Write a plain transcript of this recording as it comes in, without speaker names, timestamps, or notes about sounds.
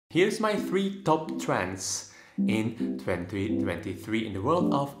Here's my 3 top trends in 2023 in the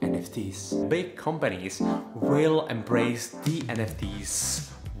world of NFTs. Big companies will embrace the NFTs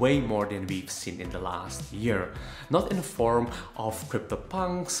way more than we've seen in the last year. Not in the form of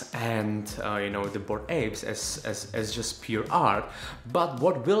CryptoPunks and the Bored Apes as just pure art, but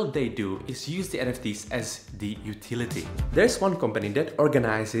what will they do is use the NFTs as the utility. There's one company that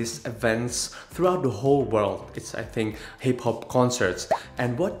organizes events throughout the whole world. It's, I think, hip-hop concerts,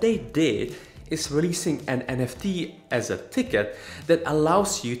 and what they did is releasing an NFT as a ticket that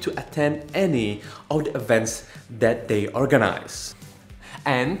allows you to attend any of the events that they organize.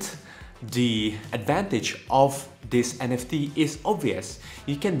 And the advantage of this NFT is obvious.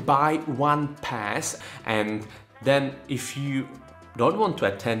 You can buy one pass, and then if you don't want to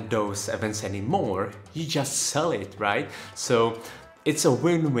attend those events anymore, you just sell it, right? So it's a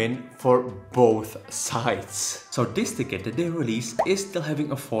win-win for both sides. So this ticket that they release is still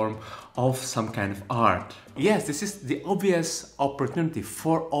having a form of some kind of art. Yes, this is the obvious opportunity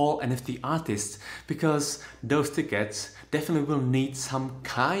for all NFT artists, because those tickets definitely will need some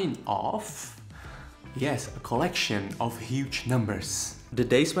kind of, yes, a collection of huge numbers. The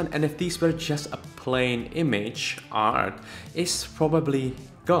days when NFTs were just a plain image art is probably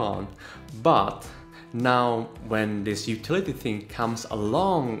gone, but now when this utility thing comes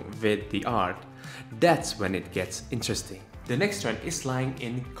along with the art, that's when it gets interesting. The next trend is lying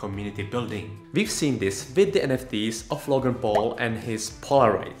in community building. We've seen this with the NFTs of Logan Paul and his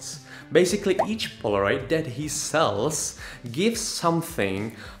Polaroids. Basically, each Polaroid that he sells gives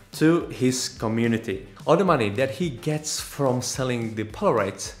something to his community. All the money that he gets from selling the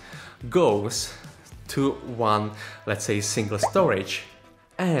Polaroids goes to one, let's say, single storage,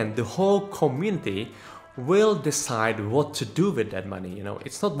 and the whole community will decide what to do with that money.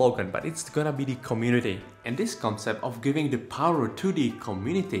 It's not Logan, but it's gonna be the community. And this concept of giving the power to the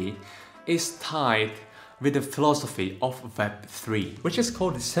community is tied with the philosophy of Web3, which is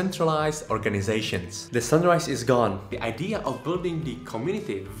called decentralized organizations. The sunrise is gone. The idea of building the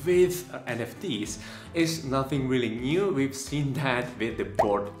community with NFTs is nothing really new. We've seen that with the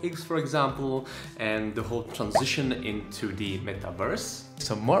Bored Apes, for example, and the whole transition into the metaverse.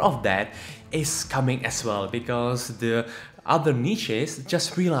 So more of that is coming as well, because the other niches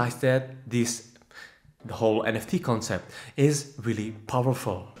just realized that the whole NFT concept is really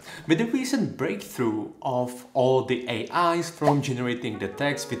powerful. With the recent breakthrough of all the AIs, from generating the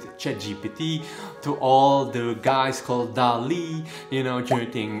text with ChatGPT to all the guys called DALL-E,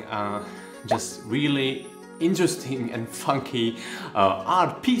 generating just really interesting and funky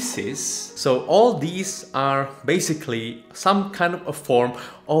art pieces. So all these are basically some kind of a form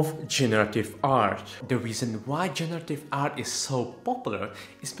of generative art. The reason why generative art is so popular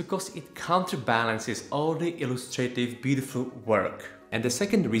is because it counterbalances all the illustrative, beautiful work. And the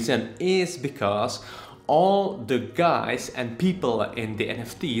second reason is because all the guys and people in the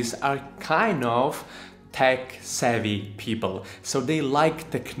NFTs are kind of tech-savvy people. So they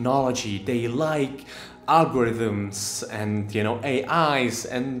like technology, they like algorithms and AIs,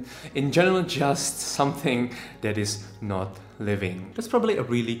 and in general just something that is not living. That's probably a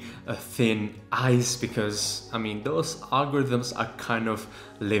really thin ice, because those algorithms are kind of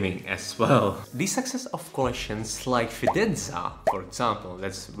living as well. The success of collections like Fidenza, for example,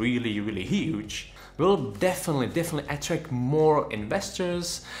 that's really huge, will definitely attract more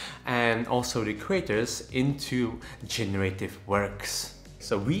investors and also the creators into generative works.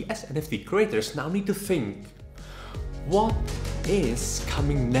 So we as NFT creators now need to think, what is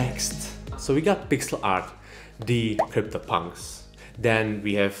coming next? So we got pixel art, the CryptoPunks. Then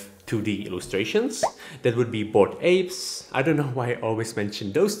we have 2D illustrations. That would be Bored Apes. I don't know why I always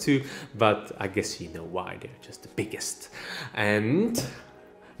mention those two, but I guess you know why, they're just the biggest. And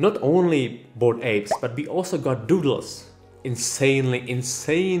not only Bored Apes, but we also got doodles. Insanely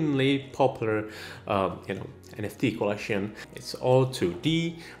popular NFT collection. It's all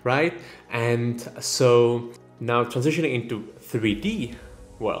 2D, right? And so now transitioning into 3D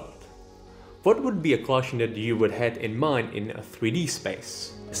world, what would be a collection that you would have in mind in a 3D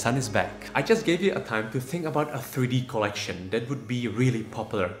space? The sun is back. I just gave you a time to think about a 3D collection that would be really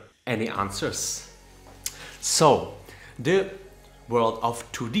popular. Any answers? So the world of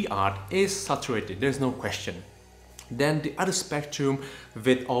 2D art is saturated, there's no question. Then the other spectrum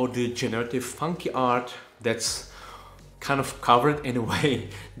with all the generative funky art, that's kind of covered in a way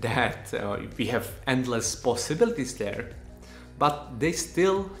that we have endless possibilities there, but they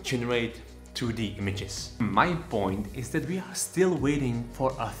still generate 2D images. My point is that we are still waiting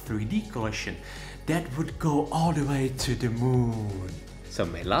for a 3D collection that would go all the way to the moon. So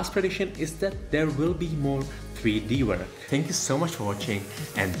my last prediction is that there will be more 3D work. Thank you so much for watching,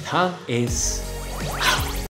 and Thang is out.